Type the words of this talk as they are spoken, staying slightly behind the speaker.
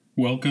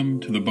Welcome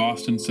to the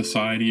Boston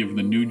Society of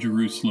the New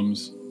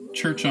Jerusalem's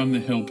Church on the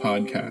Hill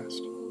podcast.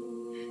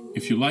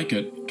 If you like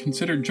it,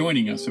 consider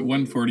joining us at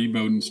 140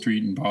 Bowdoin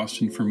Street in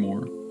Boston for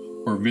more,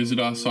 or visit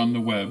us on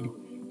the web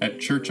at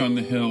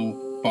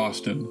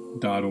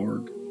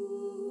churchonthehillboston.org.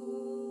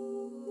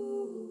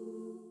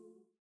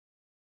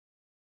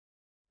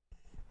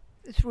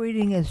 This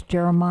reading is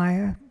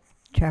Jeremiah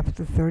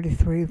chapter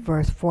 33,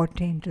 verse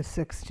 14 to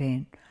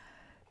 16.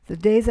 The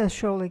days are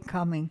surely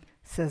coming,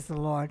 says the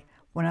Lord,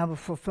 when I will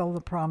fulfill the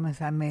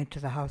promise I made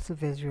to the house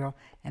of Israel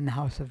and the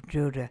house of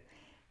Judah.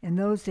 In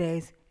those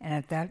days and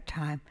at that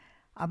time,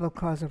 I will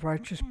cause a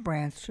righteous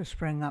branch to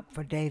spring up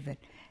for David,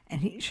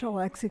 and he shall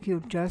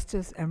execute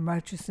justice and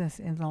righteousness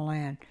in the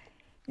land.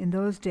 In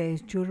those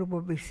days, Judah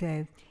will be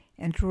saved,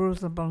 and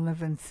Jerusalem will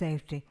live in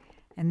safety.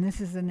 And this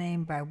is the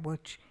name by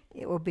which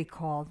it will be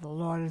called, the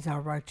Lord is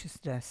our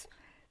righteousness.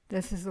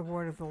 This is the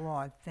word of the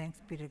Lord. Thanks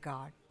be to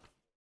God.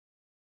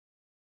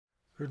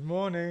 Good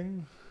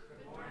morning.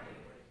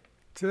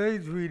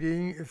 Today's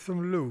reading is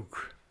from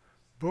Luke,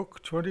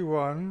 book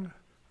 21,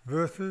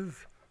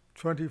 verses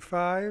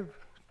 25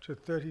 to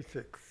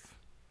 36.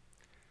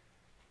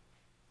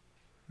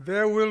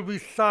 There will be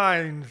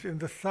signs in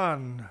the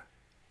sun,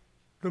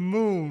 the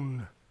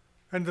moon,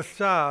 and the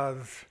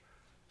stars,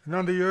 and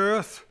on the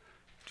earth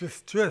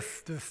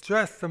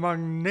distress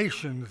among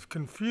nations,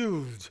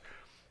 confused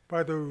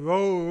by the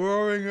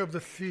roaring of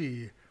the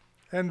sea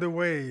and the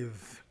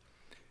waves.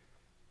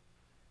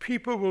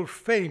 People will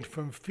faint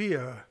from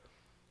fear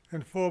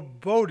and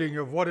foreboding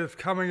of what is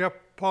coming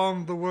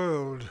upon the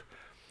world,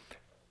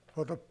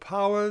 for the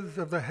powers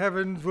of the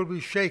heavens will be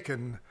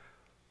shaken.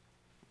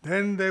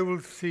 Then they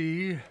will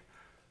see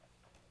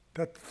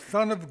that the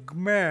Son of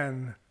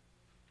Man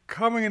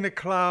coming in a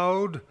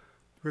cloud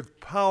with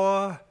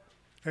power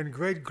and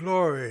great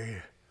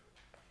glory.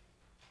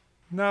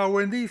 Now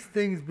when these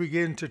things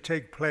begin to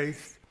take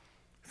place,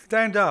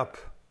 stand up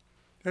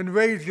and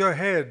raise your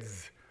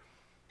heads,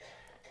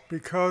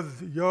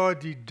 because your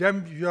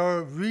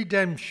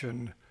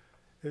redemption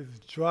is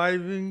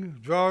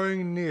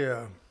drawing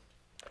near.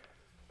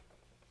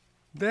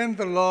 Then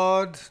the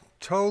Lord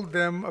told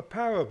them a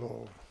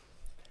parable.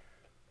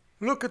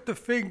 Look at the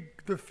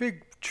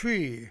fig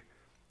tree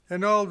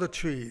and all the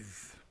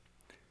trees.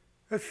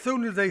 As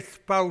soon as they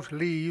sprout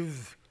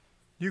leaves,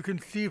 you can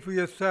see for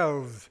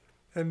yourselves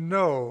and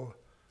know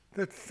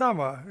that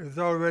summer is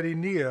already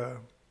near.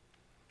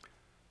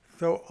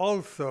 So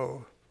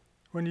also,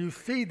 when you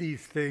see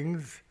these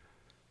things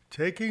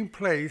taking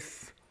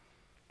place,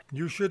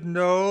 you should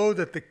know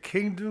that the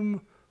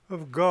kingdom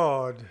of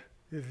God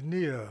is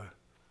near.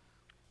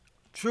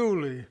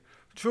 Truly,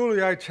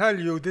 truly I tell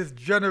you, this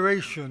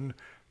generation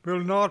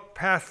will not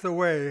pass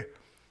away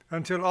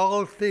until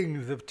all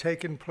things have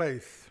taken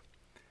place.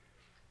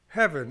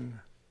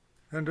 Heaven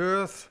and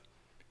earth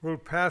will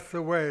pass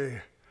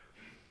away,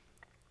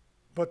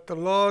 but the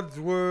Lord's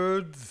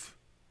words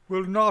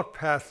will not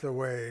pass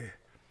away.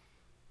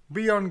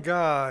 Be on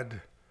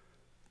guard,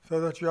 so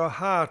that your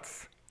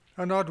hearts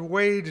are not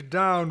weighed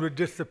down with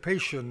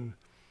dissipation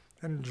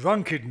and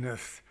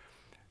drunkenness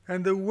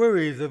and the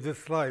worries of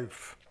this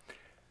life,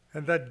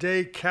 and that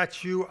day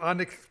catch you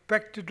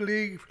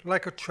unexpectedly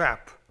like a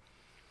trap.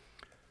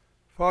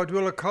 For it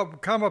will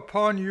come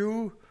upon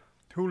you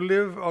who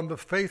live on the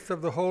face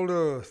of the whole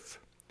earth.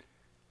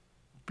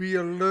 Be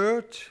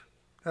alert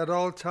at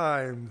all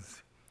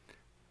times,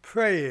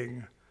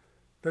 praying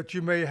that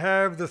you may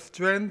have the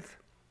strength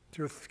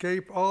to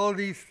escape all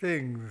these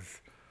things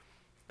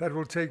that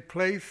will take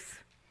place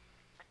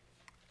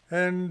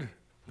and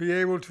be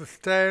able to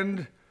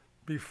stand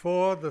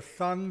before the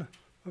Son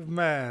of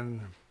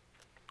Man.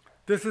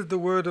 This is the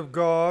word of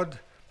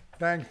God.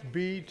 Thanks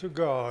be to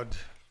God.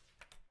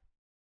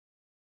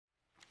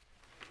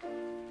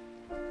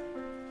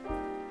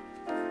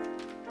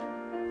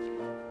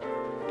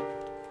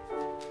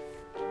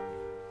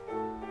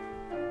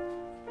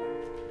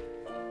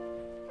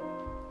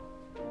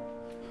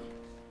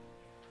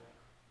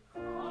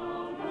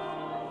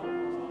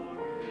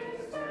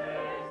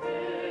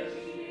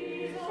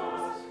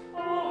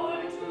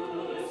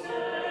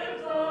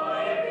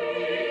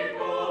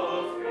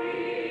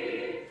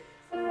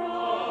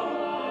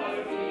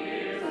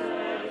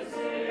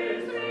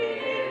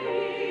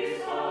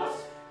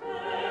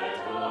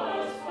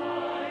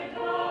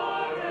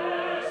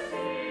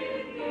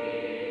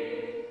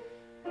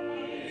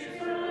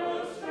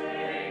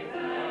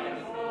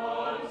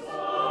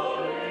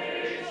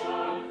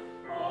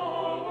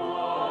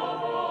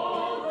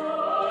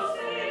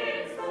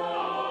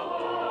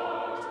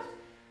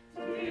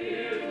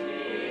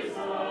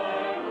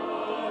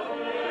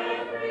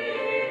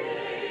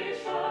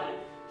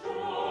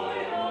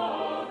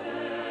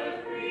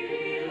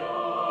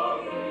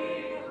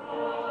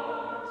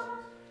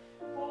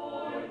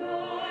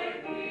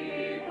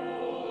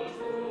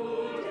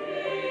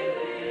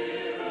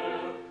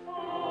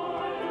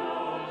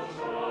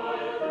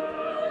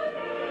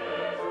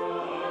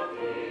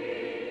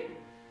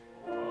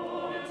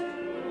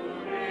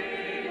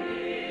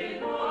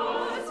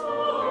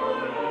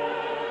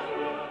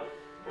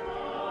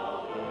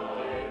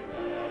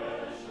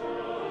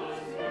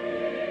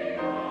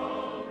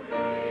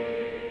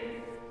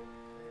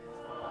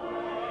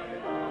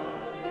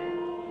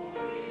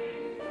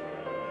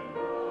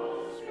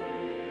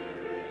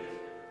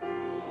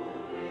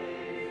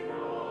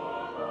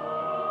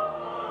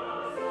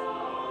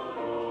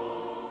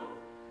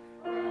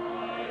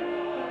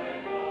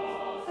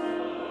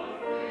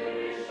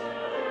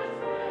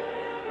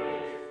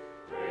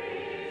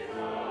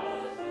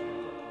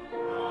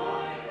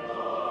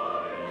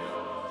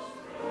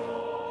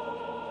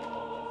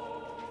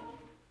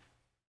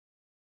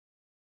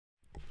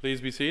 Please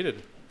be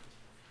seated.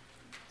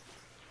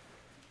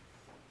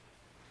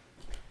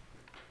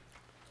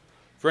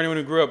 For anyone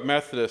who grew up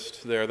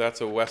Methodist there, that's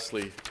a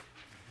Wesley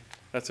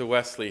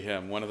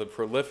hymn, one of the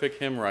prolific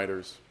hymn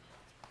writers.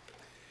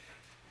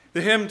 The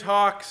hymn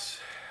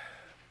talks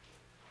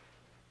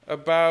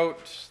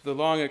about the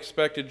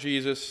long-expected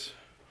Jesus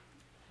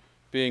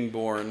being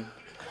born.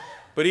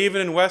 But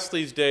even in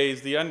Wesley's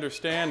days, the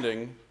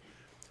understanding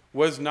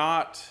was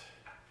not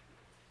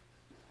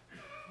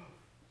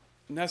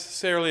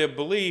necessarily a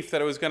belief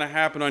that it was going to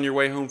happen on your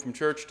way home from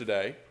church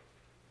today,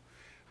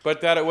 but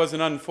that it was an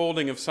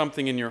unfolding of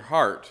something in your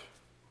heart.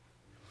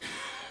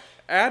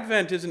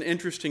 Advent is an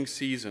interesting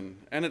season,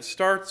 and it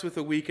starts with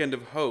a weekend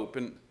of hope.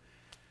 And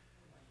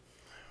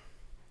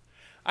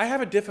I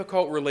have a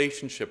difficult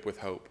relationship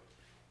with hope.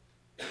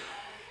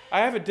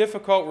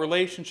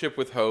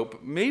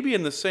 Maybe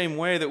in the same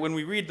way that when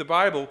we read the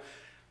Bible,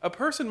 a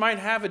person might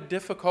have a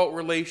difficult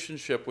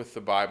relationship with the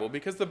Bible,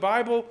 because the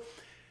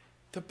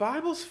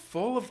Bible's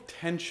full of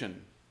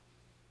tension.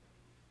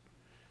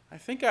 I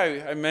think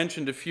I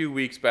mentioned a few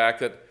weeks back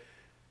that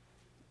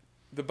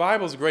the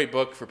Bible's a great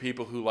book for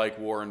people who like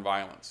war and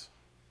violence,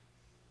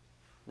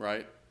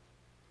 right?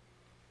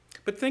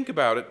 But think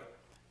about it.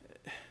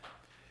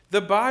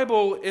 The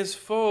Bible is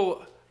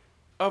full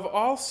of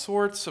all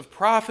sorts of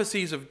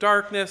prophecies of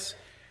darkness,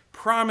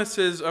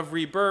 promises of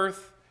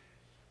rebirth,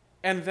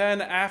 and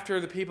then after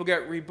the people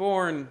get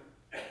reborn,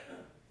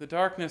 the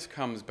darkness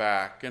comes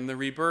back and the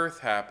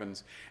rebirth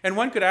happens. And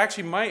one could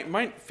actually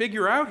might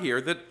figure out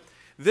here that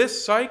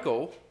this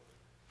cycle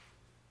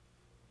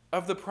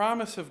of the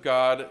promise of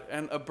God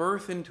and a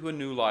birth into a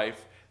new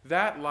life,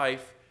 that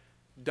life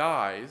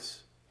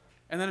dies,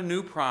 and then a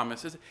new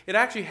promise. It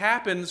actually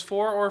happens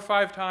 4 or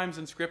 5 times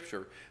in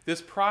Scripture.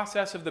 This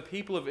process of the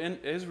people of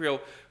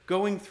Israel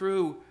going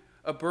through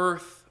a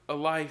birth, a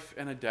life,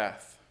 and a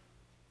death.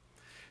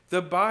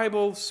 The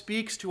Bible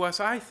speaks to us,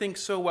 I think,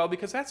 so well,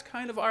 because that's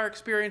kind of our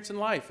experience in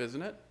life,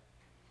 isn't it?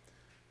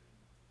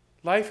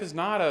 Life is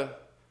not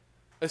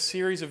a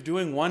series of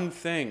doing one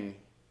thing,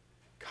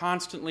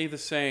 constantly the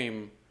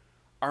same,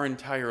 our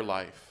entire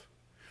life.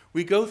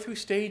 We go through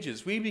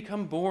stages. We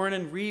become born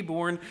and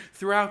reborn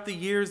throughout the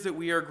years that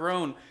we are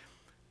grown.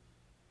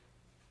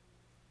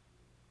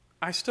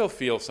 I still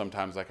feel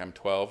sometimes like I'm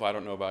 12. I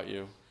don't know about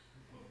you.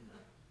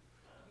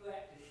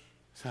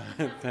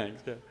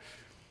 Thanks. Yeah.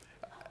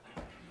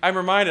 I'm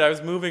reminded, I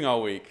was moving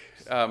all week,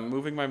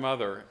 moving my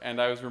mother,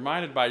 and I was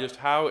reminded by just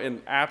how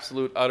in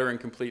absolute, utter, and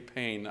complete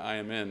pain I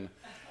am in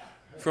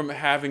from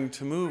having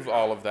to move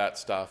all of that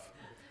stuff.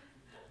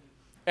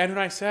 And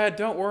when I said,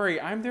 "Don't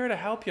worry, I'm there to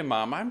help you,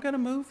 Mom. I'm going to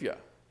move you,"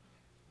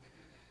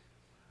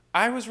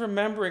 I was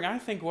remembering, I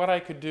think, what I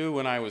could do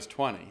when I was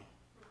 20.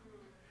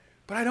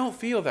 But I don't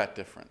feel that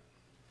different.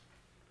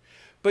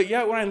 But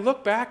yet, when I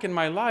look back in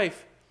my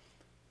life,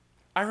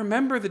 I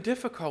remember the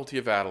difficulty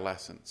of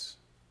adolescence.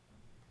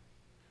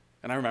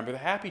 And I remember the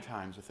happy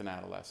times within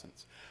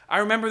adolescence. I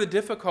remember the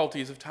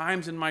difficulties of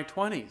times in my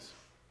 20s.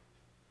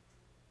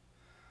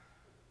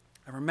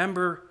 I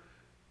remember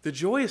the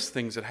joyous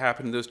things that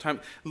happened in those times.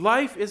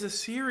 Life is a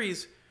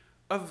series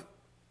of,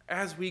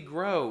 as we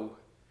grow,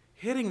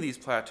 hitting these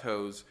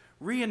plateaus,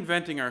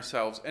 reinventing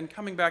ourselves, and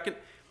coming back. And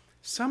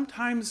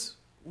sometimes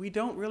we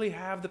don't really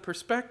have the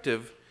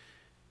perspective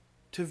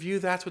to view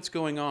that's what's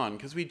going on,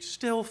 because we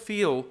still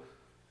feel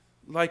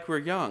like we're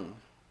young.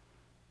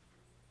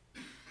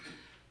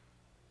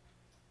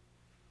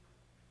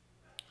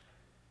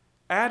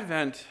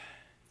 Advent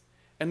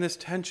and this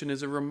tension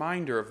is a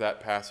reminder of that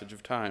passage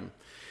of time.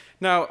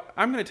 Now,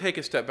 I'm going to take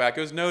a step back.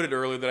 It was noted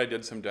earlier that I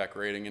did some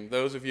decorating, and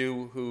those of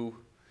you who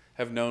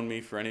have known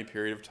me for any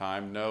period of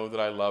time know that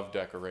I love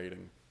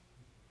decorating.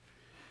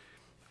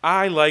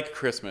 I like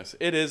Christmas.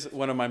 It is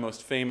one of my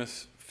most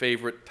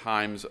favorite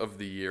times of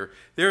the year.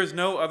 There is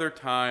no other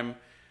time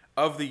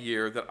of the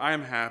year that I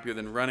am happier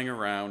than running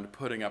around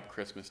putting up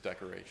Christmas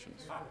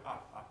decorations.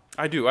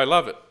 I do. I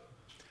love it.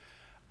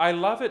 I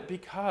love it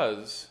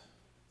because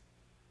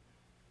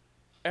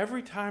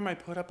every time I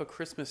put up a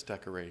Christmas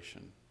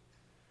decoration,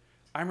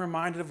 I'm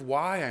reminded of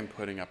why I'm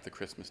putting up the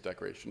Christmas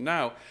decoration.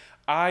 Now,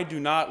 I do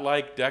not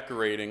like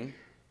decorating,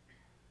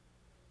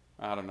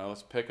 I don't know,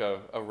 let's pick a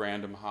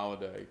random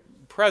holiday.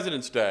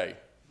 President's Day.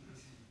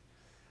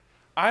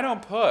 I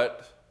don't put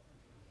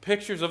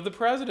pictures of the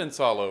presidents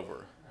all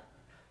over.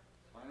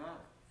 Why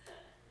not?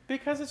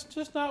 Because it's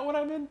just not what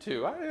I'm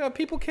into.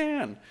 People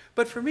can.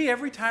 But for me,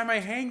 every time I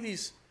hang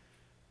these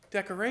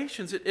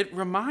decorations, it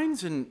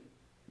reminds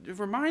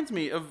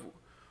me of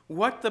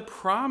what the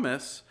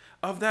promise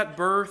of that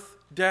birth,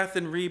 death,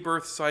 and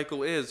rebirth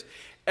cycle is.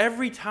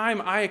 Every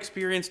time I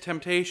experience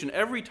temptation,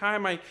 every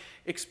time I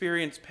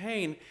experience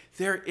pain,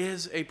 there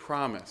is a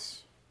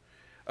promise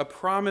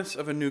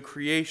of a new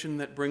creation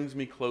that brings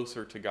me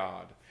closer to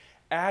God.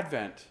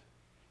 Advent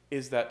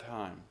is that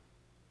time.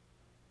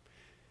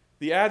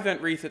 The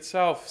Advent wreath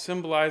itself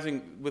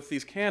symbolizing with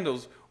these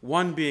candles,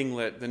 1 being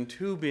lit, then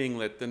 2 being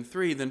lit, then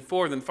 3, then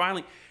 4, then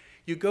finally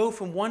you go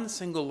from one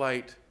single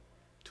light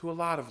to a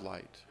lot of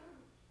light.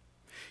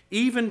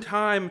 Even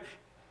time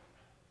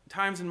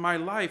times in my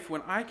life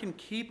when I can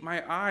keep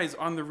my eyes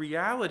on the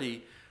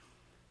reality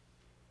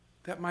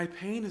that my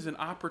pain is an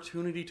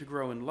opportunity to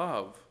grow in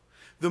love,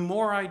 the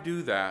more I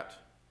do that,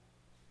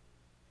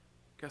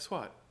 guess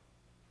what?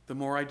 The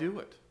more I do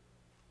it.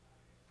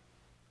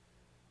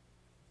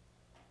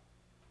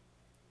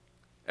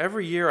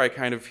 Every year I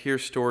kind of hear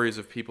stories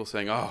of people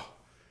saying, oh,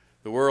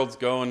 the world's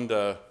going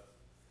to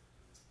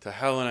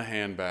hell in a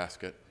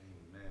handbasket.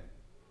 Amen.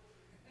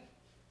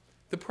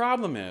 The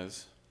problem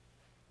is,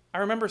 I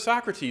remember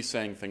Socrates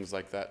saying things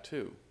like that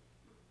too.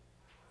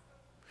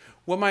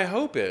 What my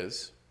hope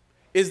is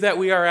that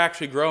we are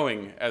actually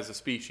growing as a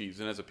species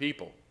and as a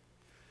people.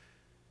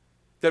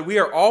 That we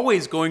are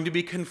always going to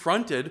be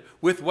confronted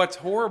with what's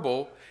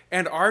horrible,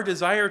 and our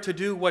desire to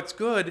do what's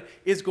good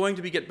is going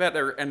to get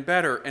better and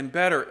better and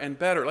better and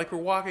better, like we're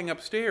walking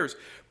upstairs.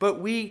 But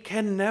we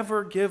can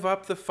never give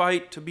up the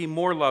fight to be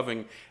more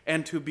loving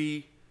and to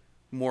be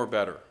more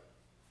better.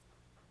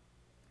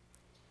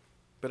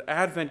 But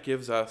Advent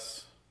gives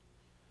us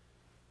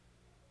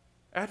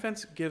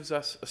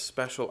a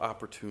special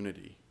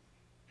opportunity.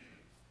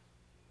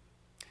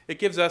 It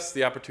gives us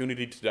the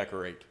opportunity to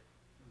decorate.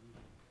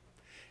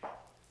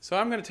 So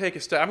I'm going to take a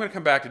step. I'm going to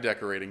come back to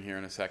decorating here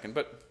in a second,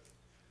 but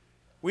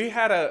we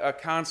had a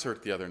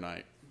concert the other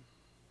night.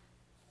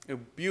 A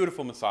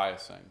beautiful Messiah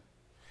sing.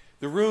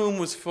 The room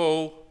was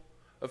full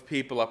of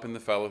people up in the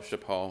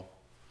fellowship hall.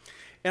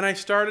 And I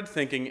started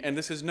thinking, and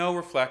this is no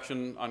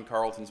reflection on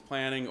Carlton's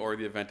planning or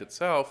the event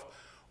itself,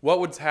 what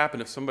would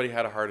happen if somebody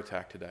had a heart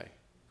attack today?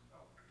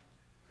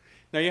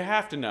 Now you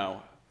have to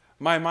know,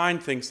 my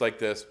mind thinks like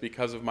this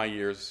because of my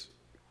years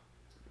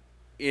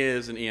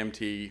as an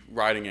EMT,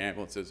 riding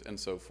ambulances, and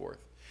so forth.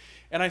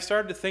 And I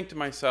started to think to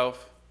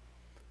myself,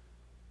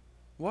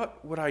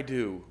 what would I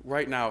do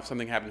right now if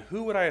something happened?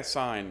 Who would I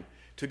assign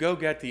to go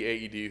get the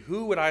AED?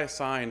 Who would I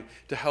assign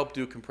to help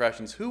do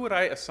compressions? Who would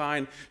I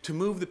assign to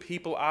move the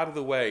people out of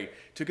the way,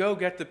 to go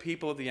get the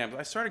people at the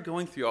ambulance? I started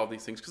going through all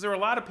these things because there were a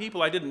lot of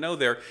people I didn't know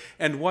there,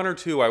 and one or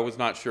two I was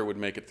not sure would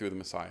make it through the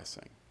Messiah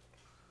sing.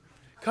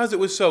 Because it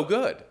was so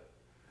good.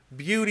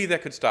 Beauty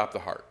that could stop the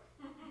heart.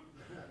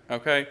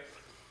 Okay?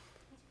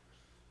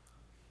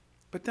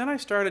 But then I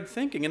started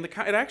thinking, and it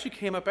actually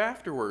came up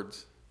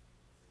afterwards.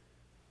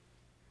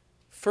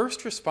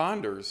 First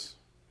responders,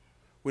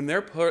 when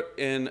they're put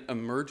in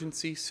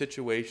emergency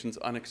situations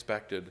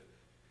unexpected,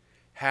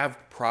 have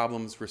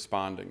problems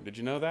responding. Did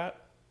you know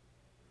that?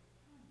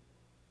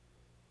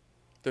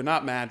 They're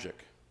not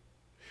magic.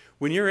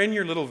 When you're in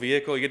your little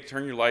vehicle, you get to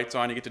turn your lights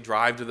on, you get to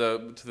drive to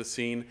the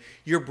scene,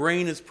 your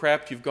brain is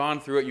prepped, you've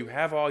gone through it, you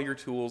have all your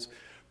tools,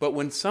 but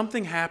when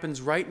something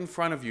happens right in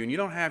front of you and you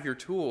don't have your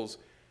tools,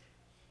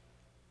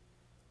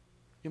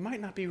 you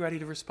might not be ready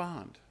to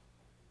respond.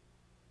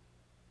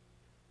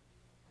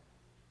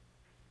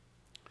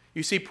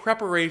 You see,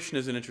 preparation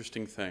is an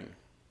interesting thing.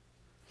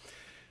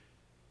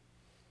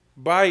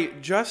 By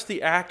just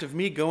the act of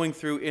me going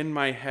through in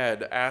my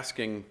head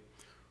asking,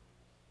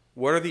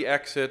 what are the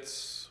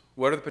exits?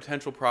 What are the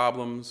potential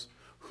problems?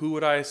 Who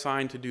would I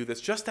assign to do this?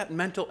 Just that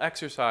mental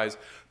exercise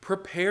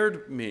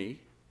prepared me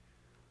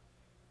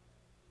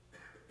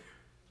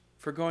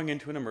for going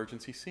into an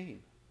emergency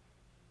scene.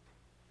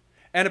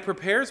 And it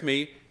prepares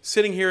me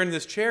sitting here in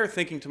this chair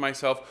thinking to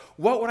myself,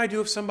 what would I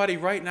do if somebody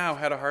right now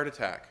had a heart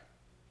attack?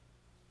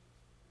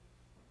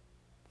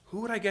 Who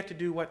would I get to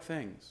do what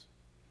things?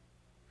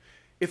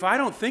 If I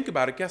don't think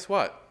about it, guess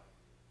what?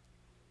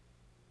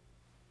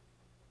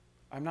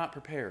 I'm not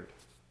prepared.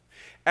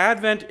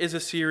 Advent is a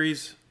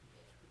series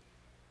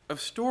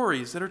of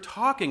stories that are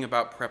talking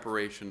about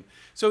preparation.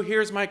 So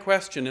here's my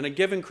question. In a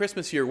given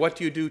Christmas year, what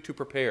do you do to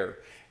prepare?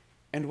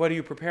 And what are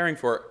you preparing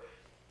for?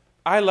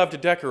 I love to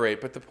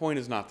decorate, but the point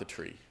is not the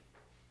tree,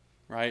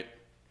 right?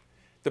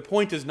 The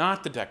point is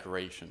not the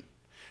decoration.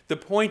 The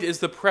point is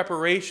the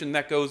preparation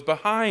that goes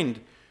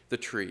behind the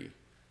tree.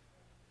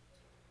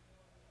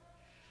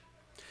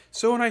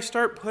 So when I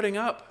start putting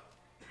up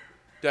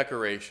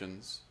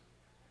decorations,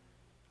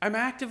 I'm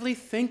actively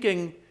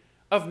thinking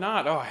of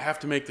not, I have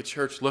to make the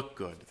church look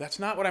good. That's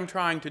not what I'm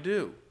trying to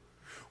do.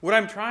 What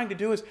I'm trying to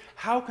do is,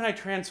 how can I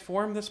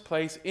transform this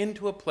place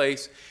into a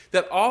place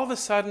that all of a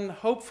sudden,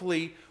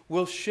 hopefully,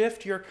 will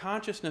shift your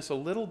consciousness a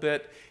little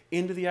bit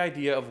into the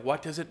idea of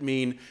what does it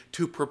mean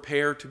to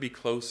prepare to be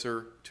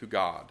closer to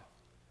God.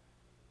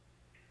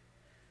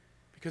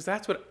 Because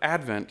that's what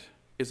Advent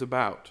is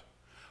about.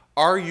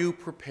 Are you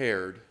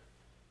prepared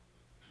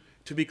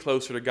to be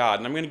closer to God?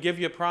 And I'm going to give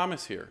you a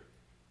promise here.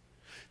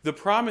 The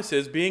promise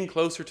is being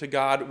closer to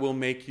God will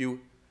make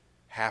you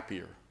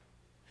happier.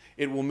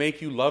 It will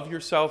make you love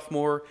yourself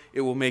more.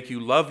 It will make you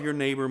love your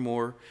neighbor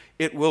more.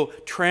 It will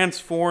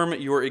transform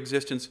your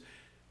existence.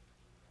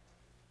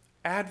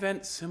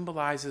 Advent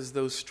symbolizes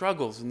those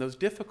struggles and those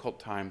difficult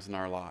times in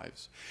our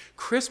lives.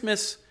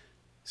 Christmas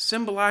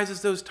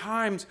symbolizes those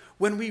times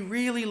when we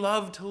really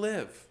love to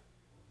live.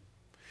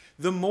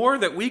 The more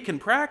that we can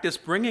practice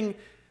bringing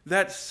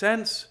that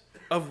sense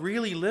of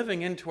really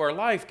living into our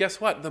life,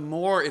 guess what? The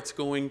more it's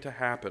going to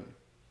happen.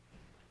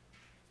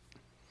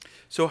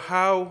 So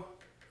how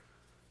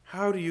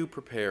do you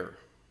prepare?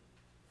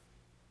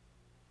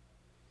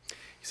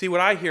 See,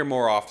 what I hear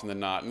more often than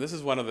not, and this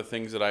is one of the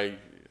things that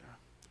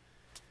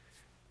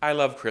I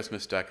love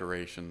Christmas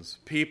decorations.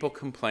 People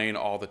complain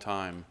all the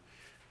time.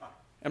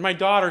 And my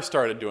daughter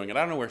started doing it.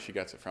 I don't know where she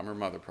gets it from. Her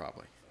mother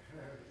probably.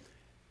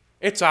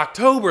 It's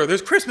October.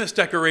 There's Christmas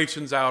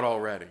decorations out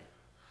already.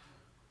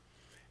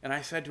 And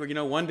I said to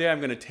her, one day I'm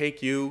going to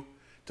take you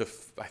to,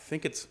 I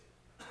think it's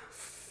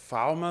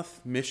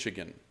Falmouth,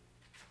 Michigan.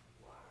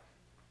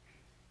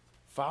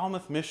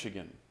 Falmouth,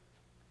 Michigan.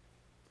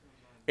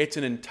 It's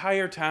an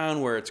entire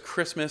town where it's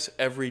Christmas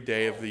every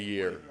day of the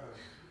year.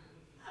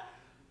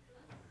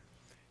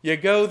 You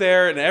go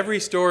there, and every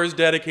store is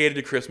dedicated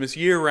to Christmas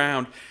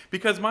year-round.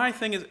 Because my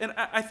thing is, and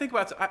I think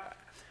about this,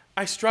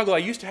 I struggle. I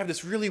used to have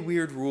this really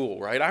weird rule,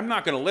 right? I'm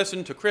not going to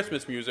listen to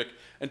Christmas music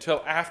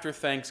until after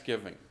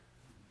Thanksgiving.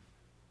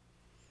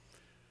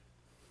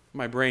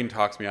 My brain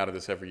talks me out of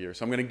this every year,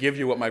 so I'm going to give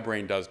you what my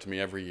brain does to me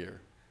every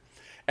year.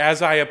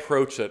 As I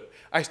approach it,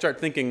 I start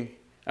thinking,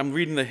 I'm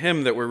reading the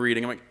hymn that we're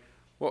reading. I'm like,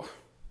 well,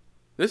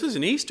 this is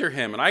an Easter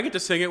hymn, and I get to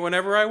sing it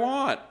whenever I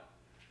want.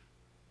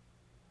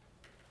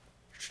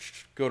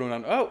 Go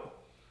to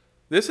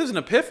this is an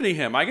Epiphany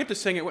hymn. I get to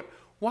sing it.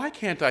 Why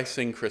can't I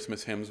sing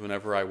Christmas hymns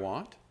whenever I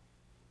want?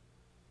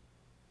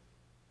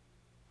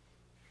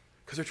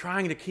 Because we're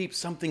trying to keep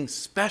something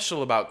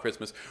special about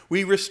Christmas.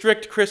 We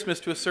restrict Christmas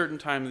to a certain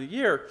time of the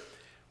year.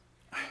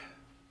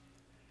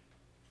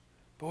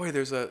 Boy,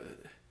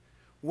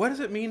 what does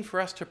it mean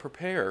for us to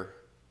prepare?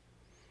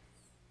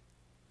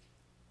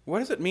 What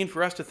does it mean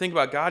for us to think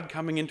about God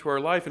coming into our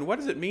life? And what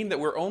does it mean that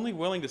we're only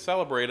willing to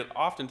celebrate it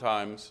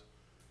oftentimes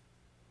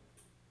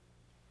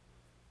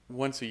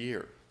once a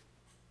year?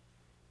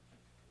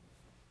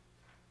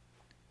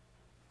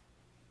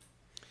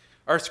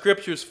 Our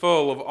scripture's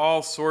full of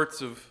all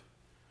sorts of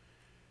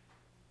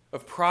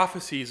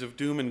prophecies of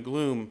doom and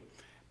gloom.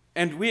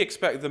 And we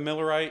expect the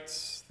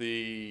Millerites,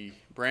 the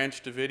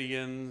Branch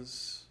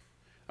Davidians.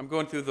 I'm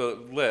going through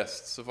the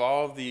lists of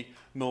all of the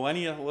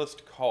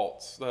millennialist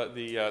cults,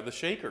 the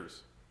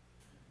Shakers.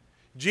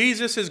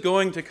 Jesus is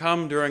going to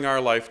come during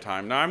our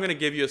lifetime. Now, I'm going to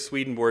give you a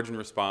Swedenborgian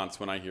response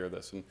when I hear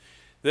this. And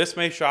this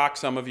may shock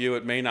some of you.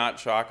 It may not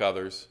shock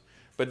others.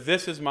 But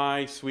this is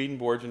my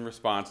Swedenborgian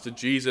response to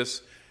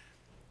Jesus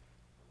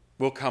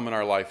will come in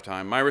our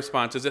lifetime. My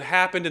response is, it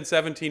happened in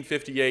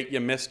 1758.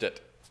 You missed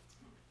it.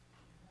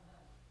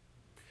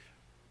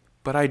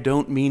 But I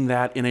don't mean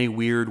that in a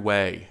weird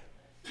way.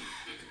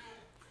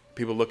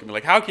 People look at me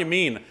like, how can you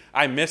mean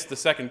I missed the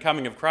second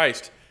coming of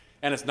Christ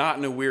and it's not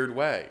in a weird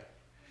way?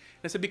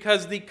 And I said,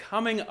 because the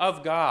coming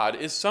of God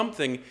is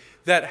something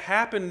that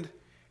happened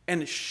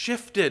and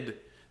shifted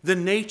the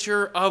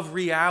nature of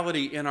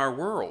reality in our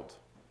world.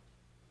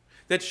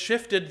 That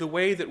shifted the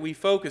way that we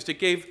focused. It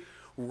gave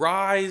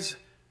rise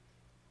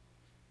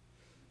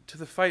to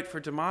the fight for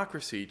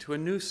democracy, to a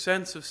new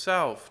sense of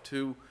self,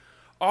 to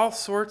all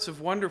sorts of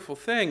wonderful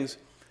things.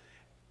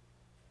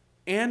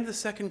 And the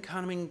second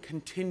coming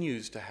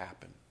continues to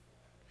happen.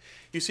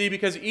 You see,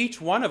 because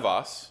each one of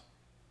us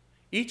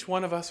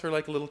are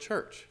like a little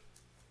church.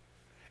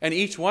 And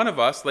each one of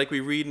us, like we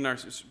read in our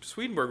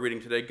Swedenborg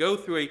reading today, go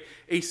through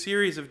a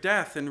series of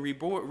death and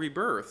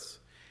rebirths.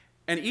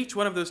 And each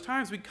one of those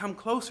times we come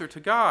closer to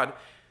God.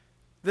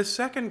 The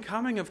second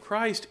coming of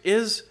Christ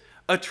is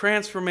a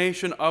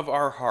transformation of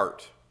our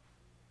heart,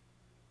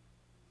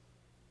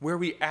 where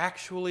we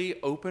actually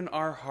open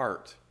our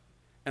heart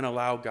and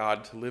allow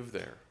God to live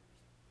there.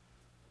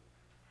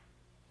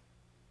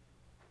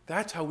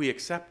 That's how we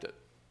accept it.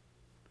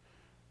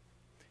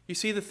 You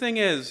see, the thing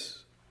is,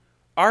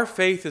 our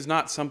faith is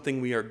not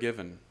something we are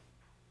given.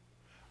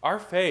 Our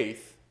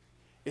faith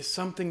is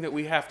something that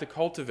we have to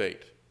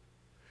cultivate.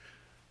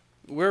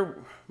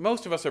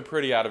 Most of us are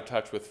pretty out of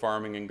touch with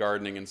farming and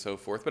gardening and so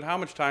forth, but how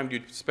much time do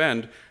you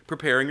spend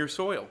preparing your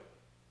soil?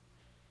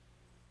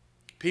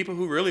 People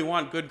who really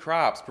want good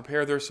crops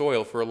prepare their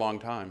soil for a long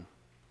time.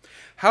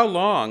 How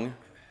long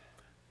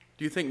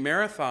do you think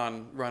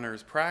marathon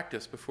runners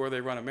practice before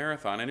they run a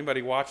marathon?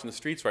 Anybody watching the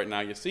streets right now,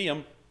 you see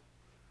them.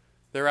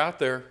 They're out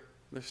there.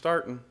 They're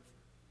starting.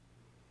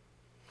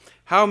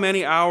 How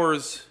many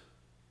hours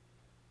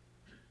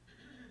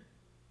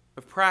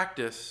of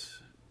practice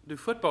do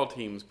football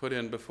teams put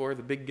in before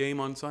the big game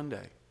on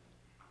Sunday?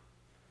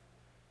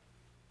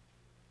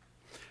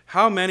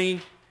 How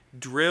many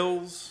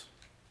drills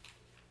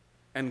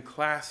and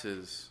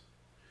classes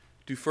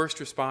do first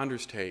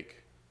responders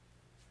take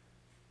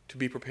to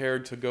be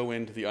prepared to go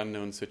into the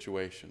unknown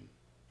situation?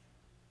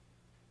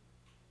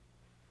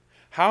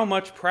 How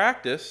much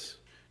practice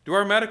do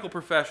our medical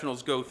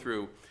professionals go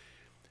through?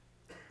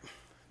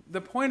 The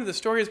point of the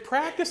story is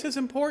practice is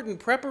important.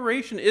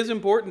 Preparation is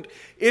important.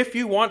 If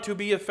you want to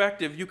be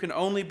effective, you can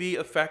only be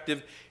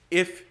effective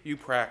if you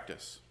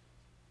practice.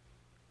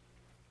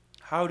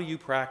 How do you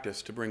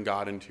practice to bring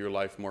God into your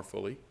life more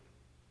fully?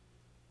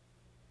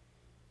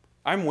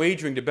 I'm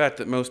wagering to bet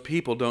that most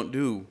people don't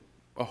do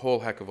a whole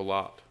heck of a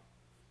lot.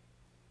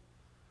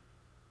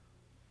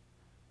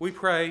 We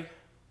pray,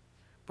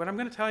 but I'm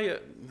going to tell you,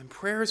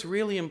 prayer is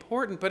really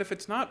important. But if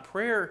it's not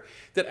prayer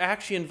that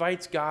actually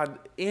invites God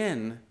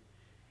in,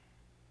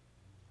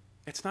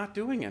 it's not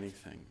doing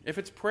anything. If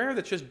it's prayer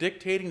that's just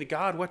dictating to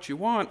God what you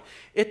want,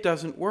 it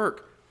doesn't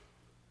work.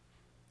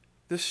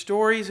 The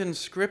stories in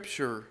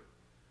Scripture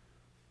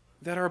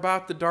that are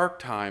about the dark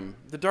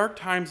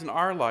times in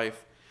our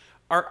life,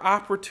 are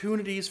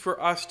opportunities for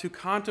us to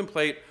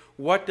contemplate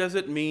what does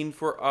it mean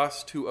for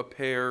us to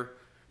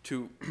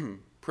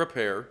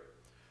prepare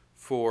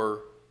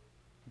for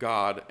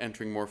God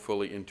entering more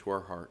fully into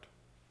our heart.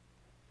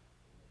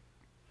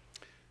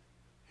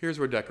 Here's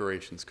where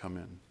decorations come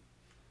in.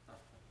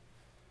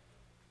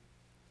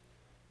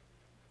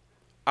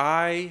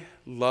 I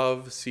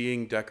love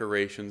seeing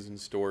decorations in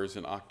stores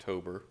in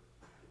October.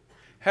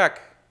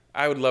 Heck,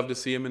 I would love to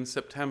see them in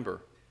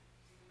September.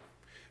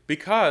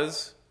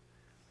 Because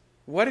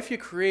what if you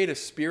create a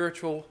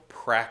spiritual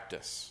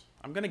practice?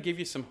 I'm going to give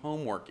you some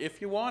homework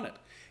if you want it.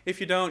 If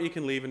you don't, you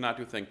can leave and not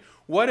do a thing.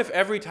 What if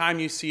every time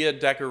you see a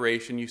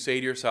decoration, you say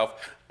to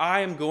yourself,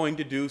 I am going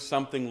to do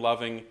something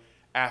loving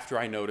after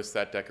I notice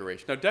that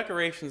decoration? Now,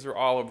 decorations are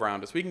all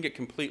around us. We can get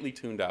completely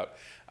tuned out.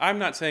 I'm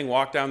not saying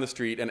walk down the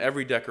street and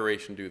every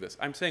decoration do this.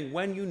 I'm saying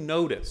when you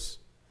notice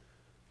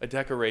a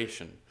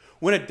decoration,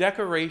 when a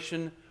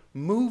decoration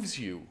moves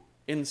you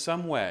in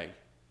some way,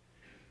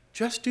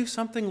 just do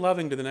something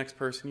loving to the next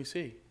person you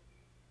see.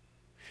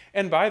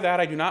 And by that,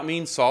 I do not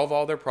mean solve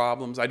all their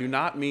problems. I do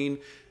not mean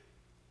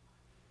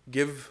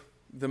give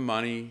them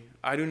money.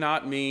 I do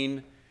not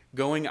mean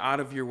going out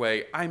of your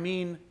way. I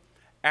mean,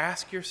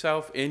 ask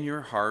yourself in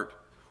your heart,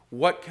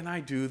 what can I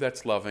do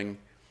that's loving?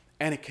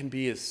 And it can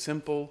be as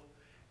simple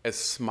as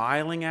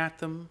smiling at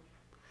them,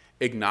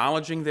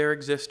 acknowledging their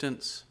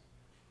existence,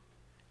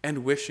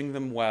 and wishing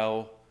them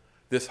well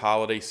this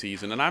holiday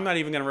season. And I'm not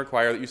even going to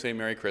require that you say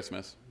Merry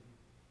Christmas.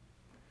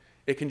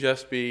 It can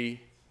just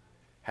be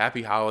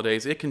Happy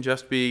Holidays. It can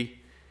just be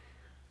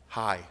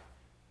hi.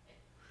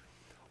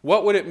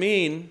 What would it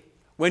mean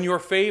when your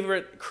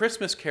favorite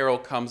Christmas carol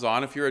comes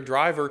on, if you're a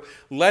driver,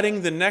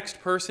 letting the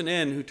next person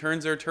in who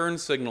turns their turn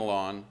signal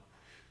on,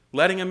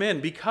 letting them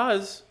in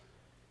because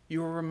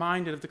you were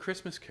reminded of the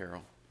Christmas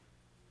carol?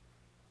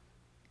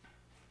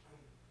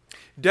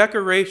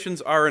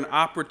 Decorations are an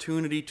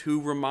opportunity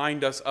to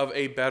remind us of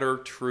a better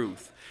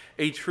truth,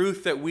 a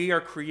truth that we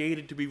are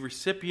created to be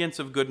recipients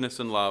of goodness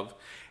and love,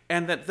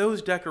 and that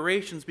those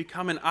decorations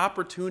become an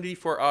opportunity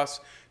for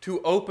us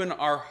to open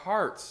our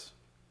hearts,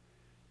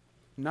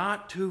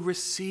 not to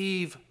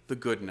receive the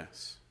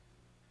goodness,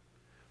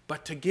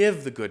 but to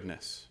give the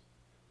goodness.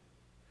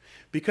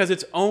 Because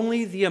it's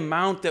only the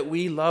amount that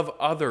we love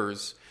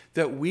others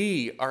that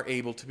we are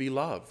able to be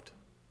loved.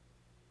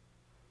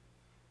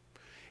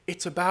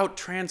 It's about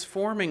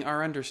transforming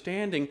our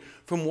understanding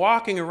from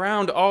walking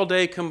around all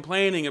day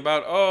complaining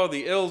about,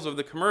 the ills of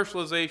the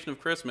commercialization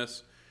of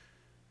Christmas,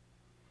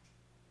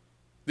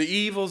 the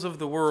evils of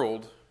the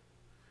world,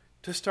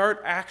 to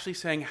start actually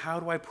saying, how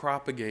do I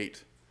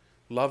propagate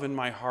love in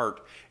my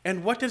heart?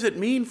 And what does it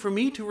mean for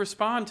me to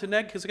respond to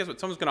negative? Because guess what?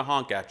 Someone's going to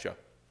honk at you.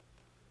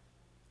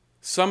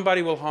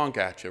 Somebody will honk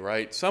at you,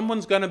 right?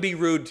 Someone's going to be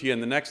rude to you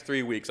in the next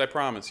 3 weeks, I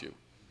promise you.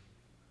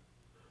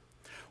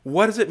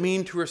 What does it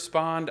mean to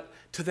respond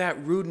to that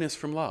rudeness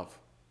from love?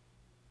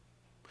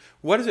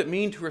 What does it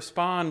mean to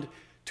respond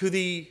to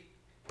the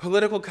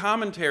political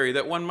commentary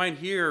that one might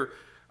hear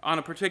on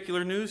a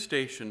particular news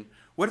station?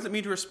 What does it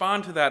mean to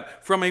respond to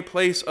that from a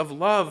place of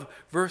love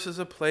versus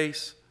a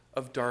place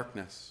of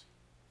darkness?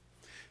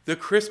 The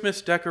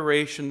Christmas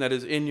decoration that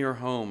is in your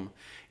home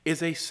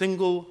is a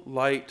single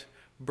light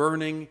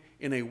burning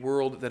in a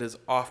world that is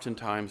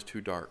oftentimes too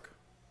dark.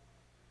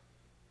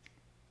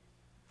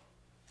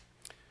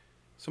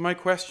 So my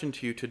question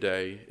to you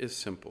today is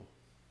simple.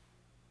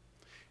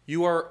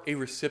 You are a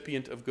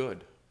recipient of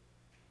good.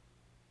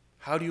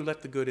 How do you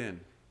let the good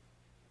in?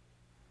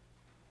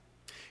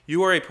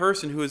 You are a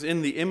person who is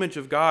in the image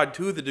of God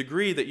to the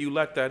degree that you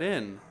let that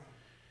in.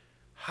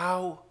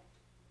 How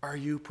are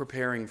you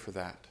preparing for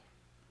that?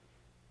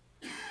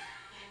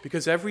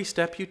 Because every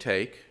step you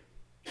take,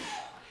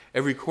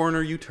 every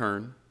corner you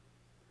turn,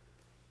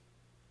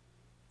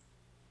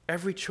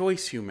 every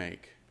choice you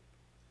make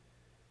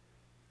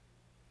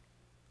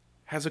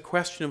has a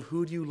question of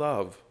who do you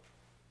love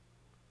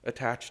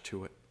attached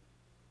to it.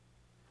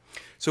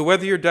 So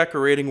whether you're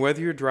decorating,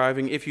 whether you're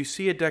driving, if you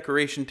see a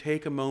decoration,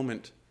 take a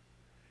moment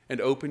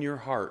and open your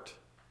heart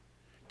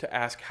to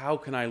ask, how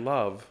can I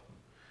love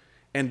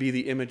and be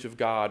the image of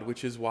God,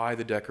 which is why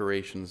the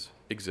decorations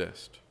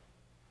exist.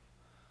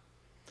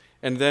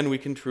 And then we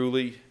can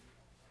truly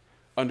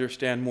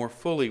understand more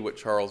fully what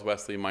Charles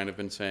Wesley might have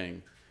been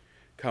saying.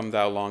 Come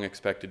thou long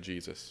expected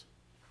Jesus.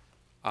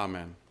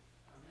 Amen.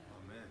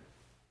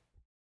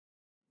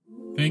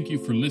 Thank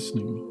you for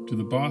listening to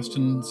the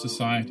Boston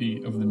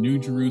Society of the New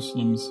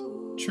Jerusalem's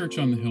Church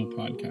on the Hill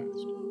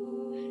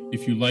podcast.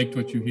 If you liked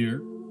what you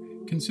hear,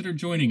 consider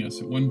joining us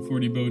at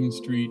 140 Bowden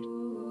Street,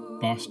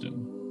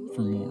 Boston,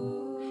 for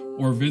more,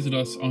 or visit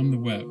us on the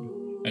web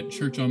at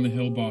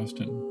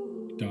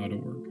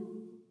churchonthehillboston.org.